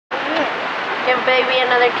Give baby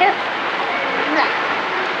another kiss.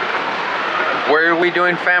 Where are we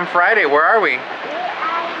doing Fam Friday? Where are we?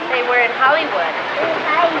 They were in Hollywood.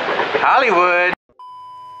 Hollywood!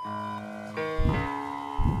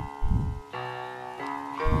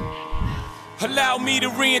 Allow me to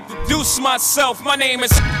reintroduce myself. My name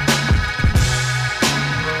is...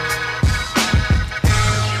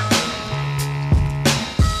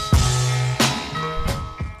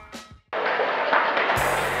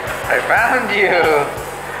 I found you!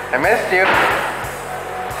 I missed you.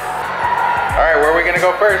 Alright, where are we gonna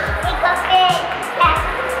go first?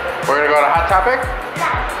 We're gonna go to Hot Topic?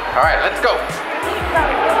 Alright, let's go!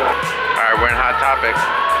 Alright, we're in Hot Topic.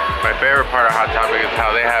 My favorite part of Hot Topic is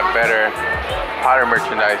how they have better Potter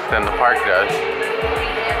merchandise than the park does.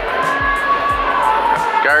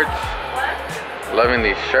 Skirts. Loving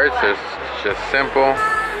these shirts, they're just simple.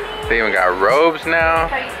 They even got robes now.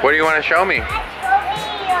 What do you want to show me?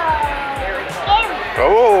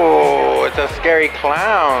 Oh, it's a scary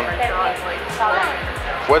clown.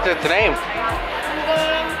 What's its name?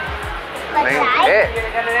 It.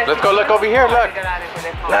 Let's go look over here, look.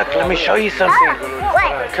 Look, let me show you something.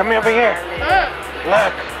 Come over here.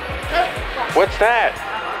 Look. What's that?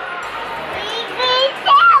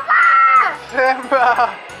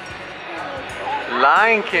 Simba.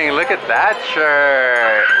 Lion King, look at that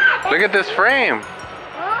shirt. Look at this frame.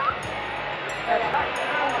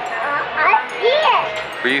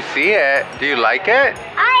 Do you see it? Do you like it?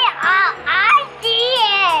 I see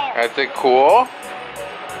it. Is it cool?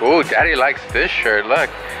 Ooh, Daddy likes this shirt. Look.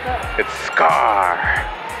 It's Scar.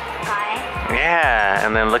 Scar? Yeah,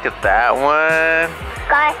 and then look at that one.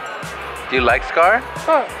 Scar. Do you like Scar?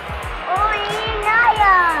 Oh, it's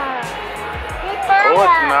Nala. Oh,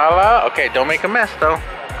 it's Nala? Okay, don't make a mess though.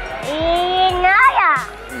 It's Nala.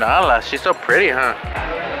 Nala, she's so pretty, huh?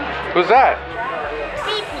 Who's that?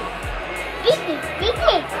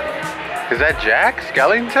 Is that Jack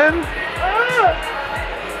Skellington?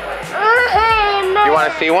 You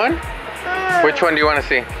want to see one? Which one do you want to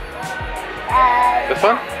see? This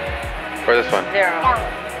one? Or this one?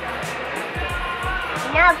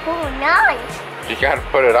 You gotta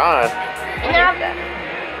put it on.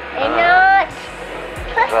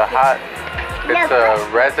 It's a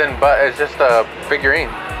resin, but it's just a figurine.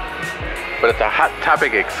 But it's a Hot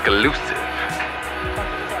Topic exclusive.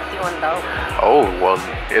 Oh, well,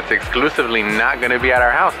 it's exclusively not going to be at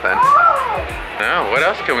our house then. Oh, what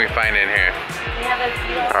else can we find in here?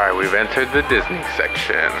 Alright, we've entered the Disney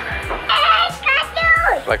section.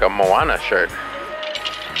 Like a Moana shirt.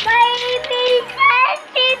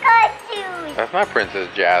 That's not Princess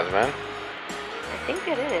Jasmine. I think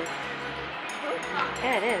it is.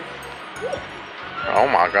 Yeah, it is. Oh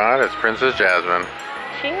my god, it's Princess Jasmine.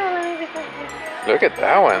 Look at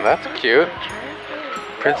that one, that's cute.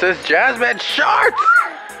 Princess Jasmine shorts!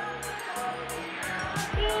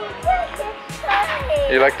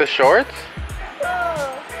 You like the shorts?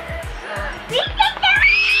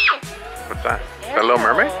 What's that? The Little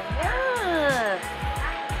Mermaid?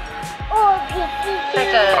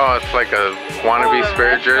 Oh, it's like a wannabe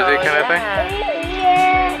spirit jersey kind of thing?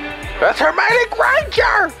 That's Hermione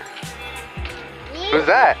Granger! Who's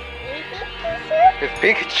that? It's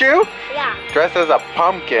Pikachu? Yeah. Dressed as a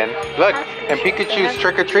pumpkin. Look, and Pikachu's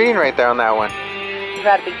trick-or-treating right there on that one. You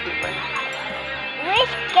got a big keeper. Where's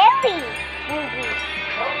Scary?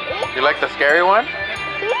 You like the scary one?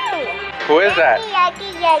 Who is that?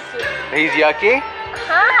 Yucky. He's Yucky?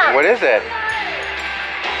 Huh? What is it?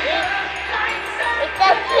 It's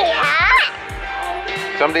a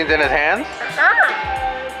cat. Something's in his hands?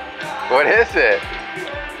 Uh-huh. What is it?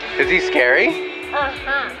 Is he scary?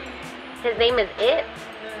 Uh-huh. His name is It.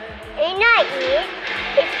 It's not it.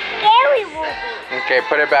 It's Scary Movie. Okay,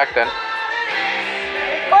 put it back then.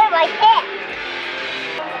 Or like that.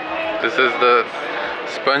 This is the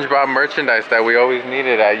SpongeBob merchandise that we always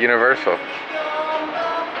needed at Universal.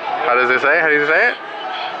 How does it say? How do you say it?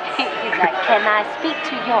 He's like, can I speak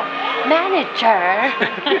to your manager?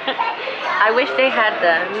 I wish they had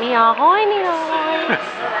the meow-hoy.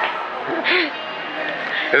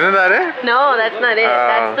 Isn't that it? No, that's not it.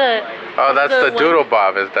 That's the... Oh, that's the Doodle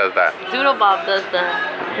Bob does that. Doodle Bob does the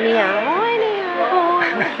meow-hoy.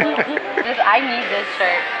 I need this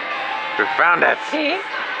shirt. We found it. See?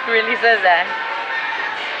 Really says that.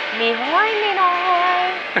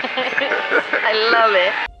 I love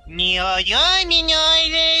it. No,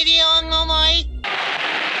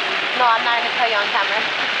 I'm not gonna tell you on camera.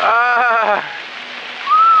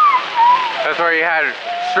 That's where you had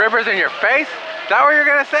strippers in your face? Is that what you're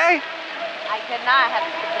gonna say? I could not have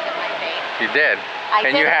strippers in my face. You did.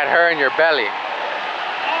 And you had her in your belly.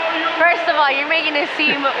 First of all, you're making it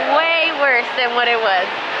seem way worse than what it was.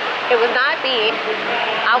 It was not me.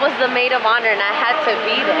 I was the maid of honor and I had to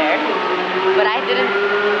be there. But I didn't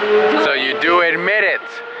do So you do admit it.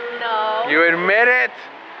 No. You admit it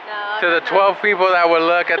No. to the 12 people that will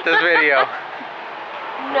look at this video.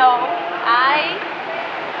 No. I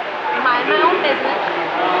mind my own business.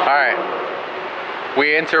 Alright.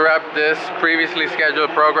 We interrupt this previously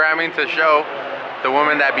scheduled programming to show the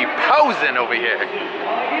woman that be posing over here.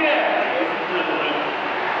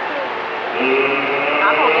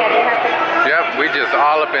 I'm gonna get in her picture. Yep, we just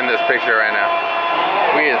all up in this picture right now.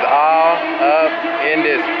 We is all up in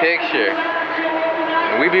this picture.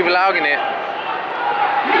 And we be vlogging it.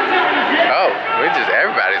 Oh,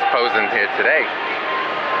 everybody's posing here today.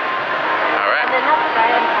 Alright. And then that guy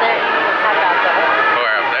up there eating his hot dog though.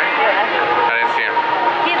 Oh, up there? Yeah. I didn't see him.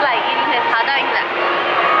 He's like eating his hot dog. He's like,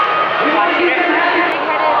 watching her.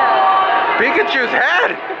 Pikachu's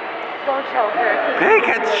head! Don't show her.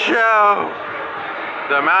 Pikachu!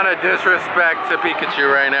 The amount of disrespect to Pikachu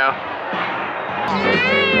right now.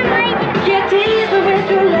 Get deeper with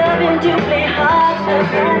your love and you play hard to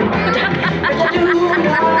get. But I do know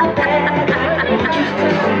that you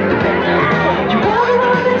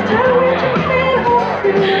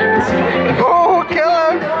Oh, kill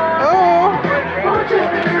him! Oh!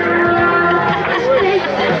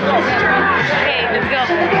 Okay, let's go.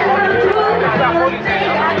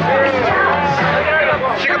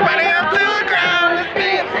 Shake a body up to the ground!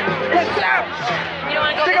 You don't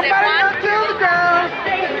want to go Shake a visit body Juan? up to the ground!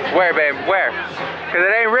 Where, babe? Where? Because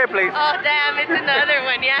it ain't Ripley's. Oh, damn, it's another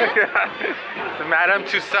one, yeah? The Madame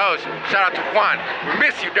Tussauds. Shout out to Juan. We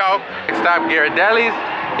miss you, dog. Next stop, Ghirardelli's.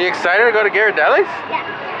 You excited to go to Ghirardelli's? Yeah.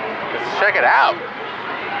 Let's check it out.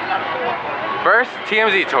 First,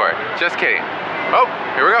 TMZ tour. Just kidding. Oh,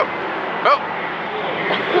 here we go. Oh.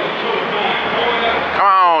 Come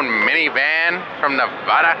on, minivan from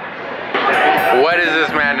Nevada. What is this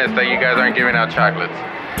madness that you guys aren't giving out chocolates?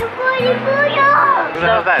 Who the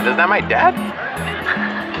hell is that? Is that my dad?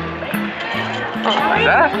 Is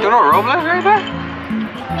that Arturo Robles right there?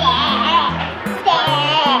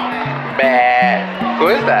 Bad. Who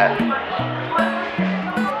is that?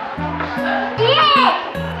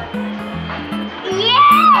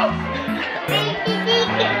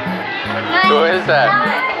 Who is that?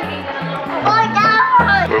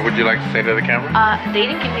 What would you like to say to the camera? They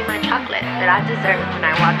didn't give me my chocolate that I deserve when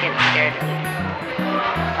I walk in scared.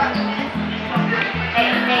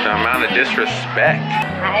 The amount of disrespect.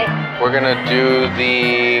 Hi. We're gonna do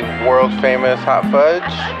the world famous hot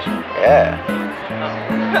fudge. Yeah.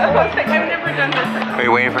 I've never done this. Are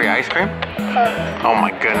you waiting for your ice cream? Oh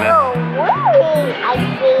my goodness.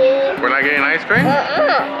 We're not getting ice cream?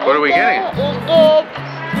 What are we getting?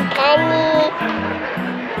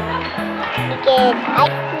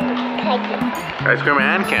 Ice cream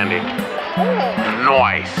and candy.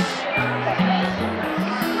 Nice.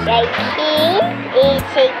 Right here, you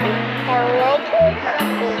take it down like it,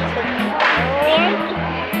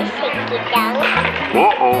 you take it down like it,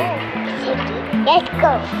 Whoa. take it, let's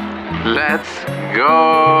go. Let's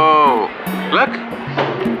go. Look.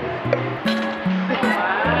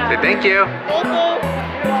 Say thank you. Thank you.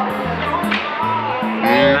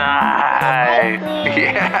 Nice.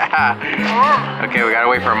 Yeah. Okay, we gotta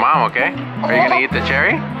wait for mom, okay? Are you gonna eat the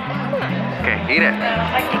cherry? Okay, eat it.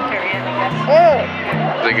 I can carry it, I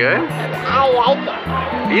guess. Is it good? I like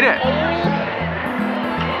it. Eat it.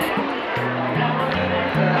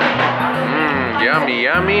 Yummy,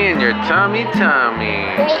 yummy in your tummy, tummy.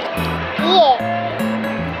 Yeah.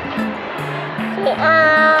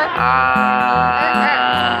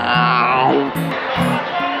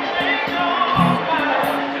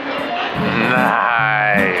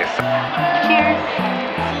 Nice. Cheers.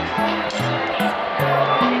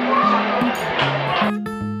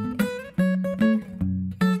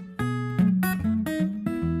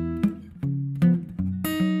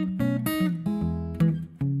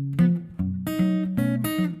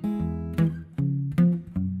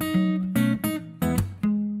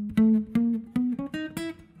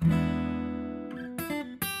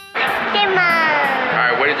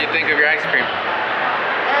 Alright, what did you think of your ice cream?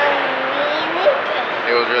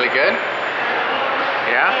 It was really good?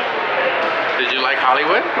 Yeah? Did you like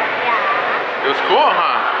Hollywood? Yeah. It was cool,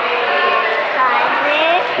 huh?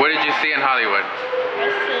 Hollywood. What did you see in Hollywood?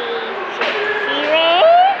 I see Ray.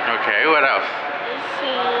 Okay, what else? I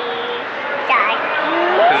see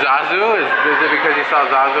Zazu. Zazu? Is it because you saw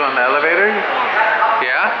Zazu on the elevator?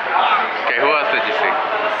 Yeah? Okay, who else did you see?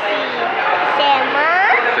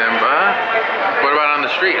 Simba. Simba. What about on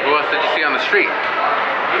the street? Who else did you see on the street?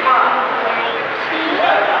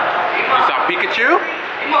 You saw Pikachu?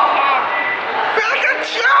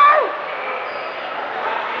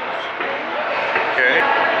 Okay.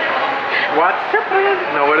 What's your plan?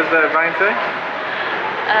 No, what does the vine say?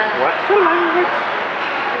 What's your language?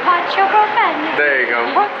 Watch your profanity. There you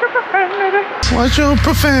go. What's your profanity? Watch your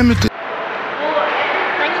profanity.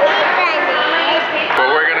 But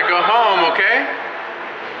we're gonna go home, okay?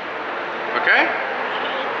 Okay?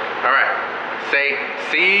 Alright. Say,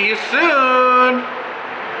 see you soon.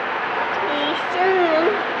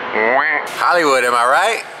 Hollywood, am I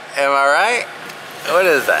right? Am I right? What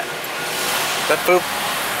is that? Is that poop?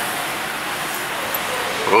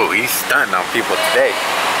 Oh, he's stunting on people today.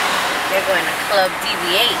 They're going to Club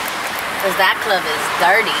DV8 because that club is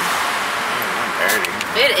dirty. Dirty.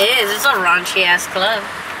 It is. It's a raunchy ass club.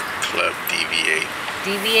 Club DV8.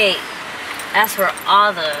 DV8. That's where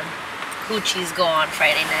all the hoochies go on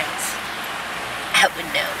Friday nights. I would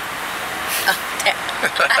know. Oh,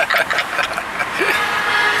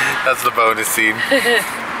 That's the bonus scene.